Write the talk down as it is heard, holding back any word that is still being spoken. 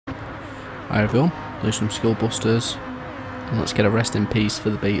Hi everyone, do some skill busters and let's get a rest in peace for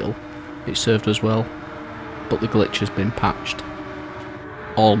the Beetle. It served us well, but the glitch has been patched.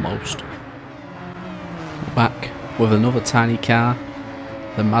 Almost. We're back with another tiny car,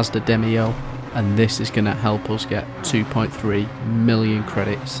 the Mazda Demio, and this is going to help us get 2.3 million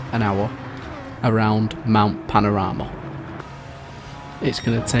credits an hour around Mount Panorama. It's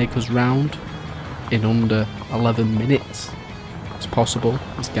going to take us round in under 11 minutes. It's possible,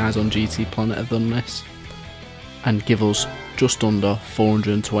 these guys on GT Planet have done this, and give us just under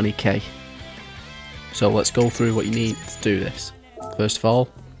 420k. So let's go through what you need to do this. First of all,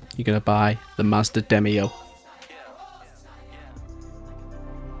 you're going to buy the Mazda Demio.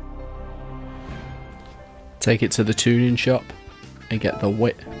 Take it to the tuning shop and get the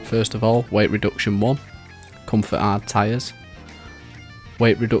weight. First of all, weight reduction 1, comfort hard tyres,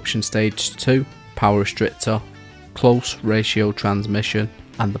 weight reduction stage 2, power restrictor, close ratio transmission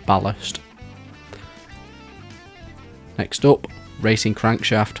and the ballast. Next up, racing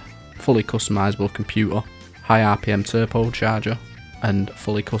crankshaft, fully customizable computer, high RPM turbocharger and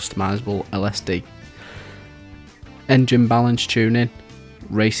fully customizable LSD. Engine balance tuning,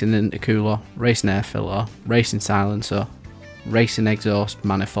 racing intercooler, racing air filter, racing silencer, racing exhaust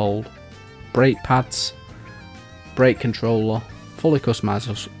manifold, brake pads, brake controller, fully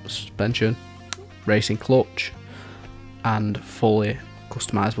customizable suspension, racing clutch and fully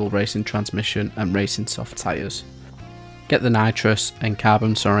customizable racing transmission and racing soft tyres. Get the nitrous and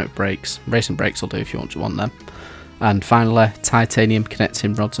carbon ceramic brakes. Racing brakes will do if you want them. And finally, titanium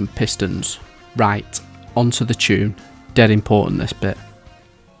connecting rods and pistons. Right, onto the tune. Dead important this bit.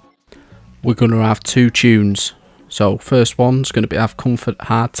 We're going to have two tunes. So first one's going to have comfort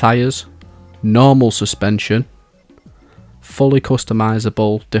hard tyres, normal suspension, fully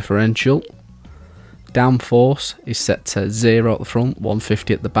customizable differential. Downforce is set to 0 at the front,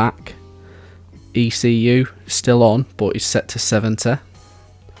 150 at the back. ECU still on, but is set to 70.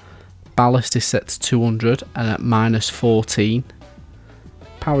 Ballast is set to 200 and at minus 14.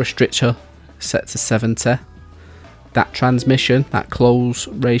 Power restrictor set to 70. That transmission, that close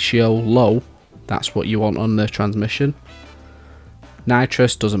ratio low, that's what you want on the transmission.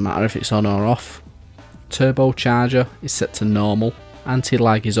 Nitrous doesn't matter if it's on or off. Turbocharger is set to normal.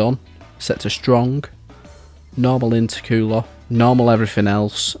 Anti-lag is on, set to strong. Normal intercooler, normal everything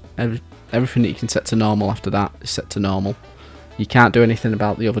else. Everything that you can set to normal after that is set to normal. You can't do anything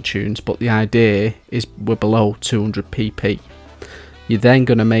about the other tunes, but the idea is we're below 200 pp. You're then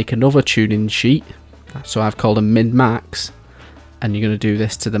going to make another tuning sheet, so I've called a min-max, and you're going to do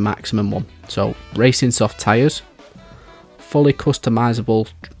this to the maximum one. So racing soft tyres, fully customizable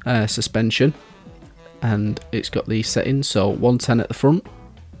suspension, and it's got these settings, so 110 at the front,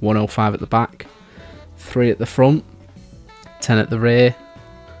 105 at the back, 3 at the front, 10 at the rear,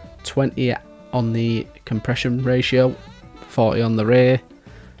 20 on the compression ratio, 40 on the rear,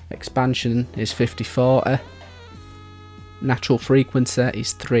 expansion is 50/40, natural frequency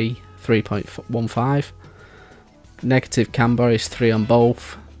is 3.15, negative camber is 3 on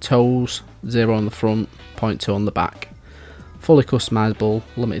both, toes 0 on the front, 0.2 on the back, fully customizable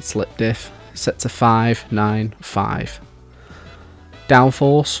limited slip diff set to 595,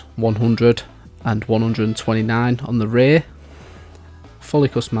 downforce 100 and 129 on the rear, fully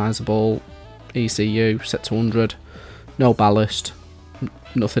customizable ECU set to 100, no ballast,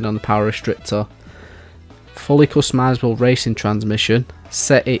 nothing on the power restrictor, fully customizable racing transmission,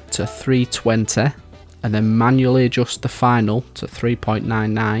 set it to 320 and then manually adjust the final to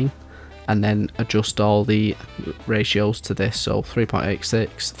 3.99 and then adjust all the ratios to this, so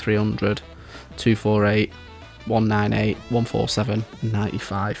 3.86, 300, 248, 198, 147 and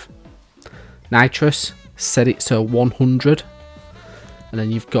 95. Nitrous, set it to 100, and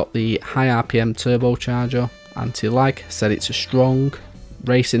then you've got the high RPM turbocharger, anti-lag, set it to strong,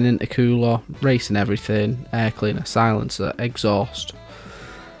 racing intercooler, racing everything, air cleaner, silencer, exhaust,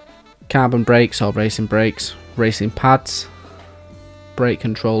 carbon brakes or racing brakes, racing pads, brake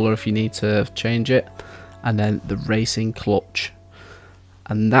controller if you need to change it, and then the racing clutch.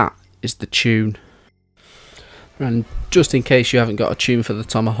 And that is the tune. And just in case you haven't got a tune for the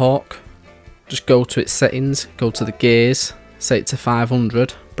Tomahawk, just go to its settings, go to the gears, set it to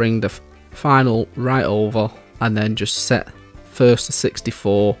 500, bring the final right over, and then just set first to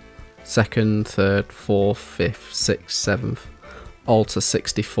 64, second, third, fourth, fifth, sixth, seventh, all to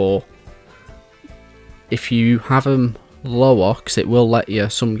 64. If you have them lower, because it will let you,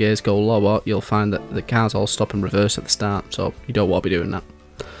 some gears go lower, you'll find that the cars all stop and reverse at the start, so you don't want to be doing that.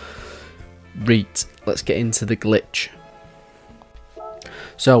 Right, let's get into the glitch.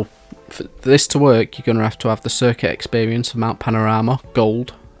 So, for this to work, you're going to have the circuit experience of Mount Panorama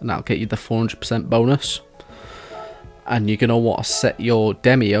Gold and that'll get you the 400% bonus. And you're going to want to set your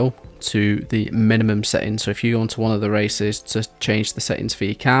Demio to the minimum settings. So if you go into one of the races to change the settings for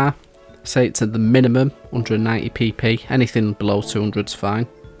your car, set it to the minimum 190 pp, anything below 200 is fine.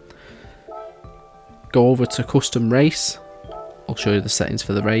 Go over to custom race, I'll show you the settings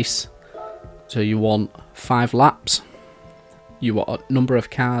for the race. So you want 5 laps, you want a number of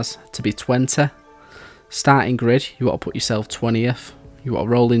cars to be 20, starting grid you want to put yourself 20th, you want a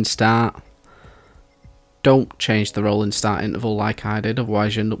rolling start. Don't change the rolling start interval like I did,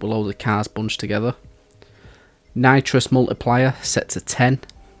 otherwise you end up with loads of cars bunched together. Nitrous multiplier set to 10,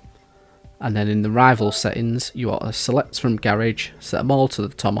 and then in the rival settings you want to select from garage, set them all to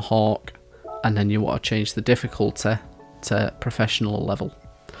the tomahawk, and then you want to change the difficulty to professional level.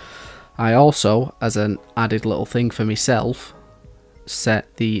 I also, as an added little thing for myself,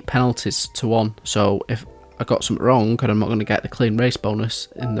 set the penalties to 1, so if I got something wrong and I'm not going to get the clean race bonus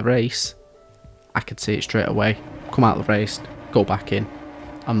in the race, I could see it straight away, come out of the race, go back in.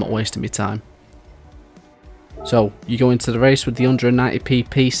 I'm not wasting my time. So you go into the race with the 190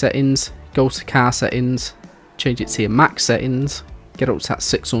 pp settings, go to car settings, change it to your max settings, get up to that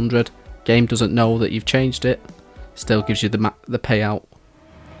 600. Game doesn't know that you've changed it, still gives you the payout.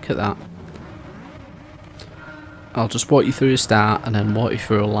 Look at that. I'll just walk you through the start and then walk you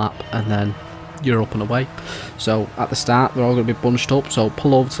through a lap, and then you're up and away. So at the start they're all going to be bunched up, so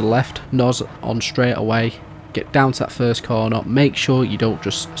pull over to the left, nose on straight away, get down to that first corner, make sure you don't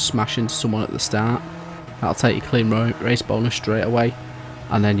just smash into someone at the start, that'll take your clean race bonus straight away,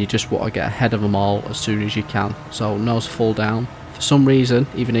 and then you just want to get ahead of them all as soon as you can. So nose full down. For some reason,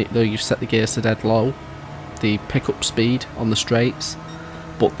 even though you've set the gears to dead low, they pick up speed on the straights,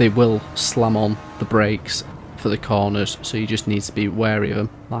 but they will slam on the brakes for the corners, so you just need to be wary of them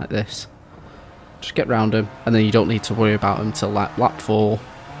like this. Just get round them, and then you don't need to worry about them till like lap 4.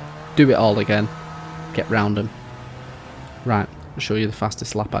 Do it all again, get round them. Right, I'll show you the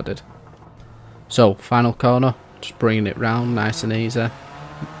fastest lap I did. So final corner, just bringing it round nice and easy,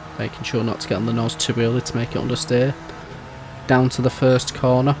 making sure not to get on the nose too early to make it understeer. Down to the first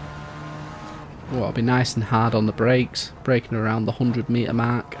corner, I'll be nice and hard on the brakes, braking around the 100 metre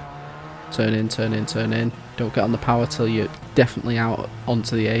mark. Turn in, turn in, turn in. Don't get on the power till you're definitely out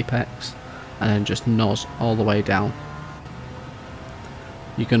onto the apex, and then just nose all the way down.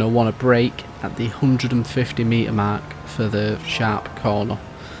 You're going to want to brake at the 150 metre mark for the sharp corner.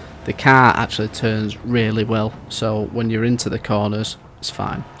 The car actually turns really well, so when you're into the corners it's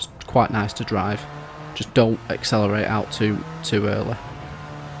fine. It's quite nice to drive. Just don't accelerate out too early.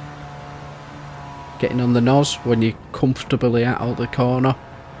 Getting on the nose when you're comfortably out of the corner,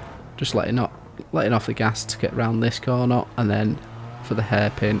 just letting off the gas to get around this corner, and then for the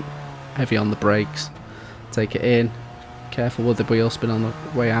hairpin, heavy on the brakes, take it in, careful with the wheel spin on the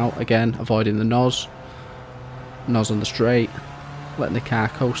way out, again avoiding the nose on the straight, letting the car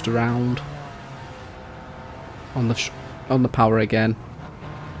coast around on the power again,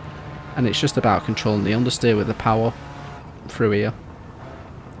 and it's just about controlling the understeer with the power through here,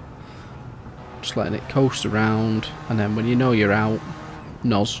 just letting it coast around, and then when you know you're out,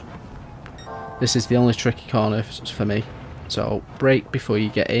 nose. This is the only tricky corner for me, so brake before you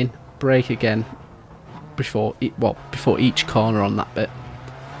get in, brake again before each corner on that bit,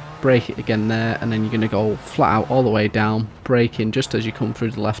 brake it again there, and then you're going to go flat out all the way down, braking just as you come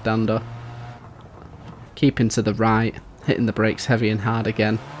through the left-hander, keeping to the right, hitting the brakes heavy and hard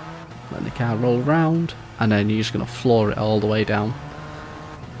again, letting the car roll around, and then you're just going to floor it all the way down.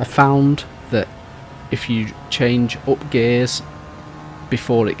 I found that if you change up gears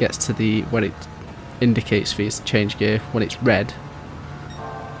before it gets to when it indicates for you to change gear, when it's red,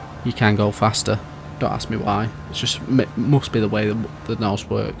 you can go faster. Don't ask me why, it's just must be the way the nose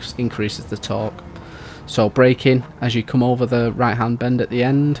works, increases the torque. So braking as you come over the right hand bend at the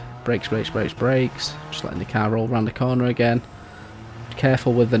end, brakes, brakes, brakes, brakes, just letting the car roll around the corner again.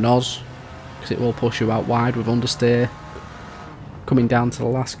 Careful with the nose because it will push you out wide with understeer. Coming down to the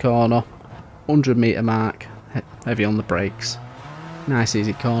last corner, 100 metre mark, heavy on the brakes, nice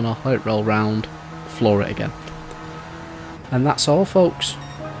easy corner, let it roll round, floor it again, and that's all folks.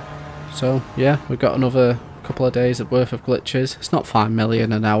 So yeah, we've got another couple of days worth of glitches. It's not 5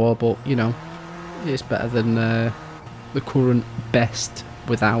 million an hour, but you know, it's better than the current best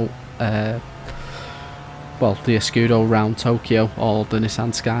without well, the Escudo round Tokyo or the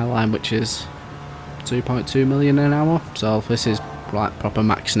Nissan Skyline, which is 2.2 million an hour. So this is like proper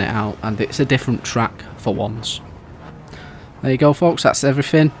maxing it out, and it's a different track for once. There you go folks, that's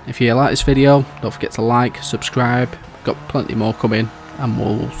everything. If you like this video, don't forget to like, subscribe, got plenty more coming, and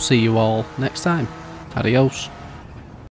we'll see you all next time. Adios.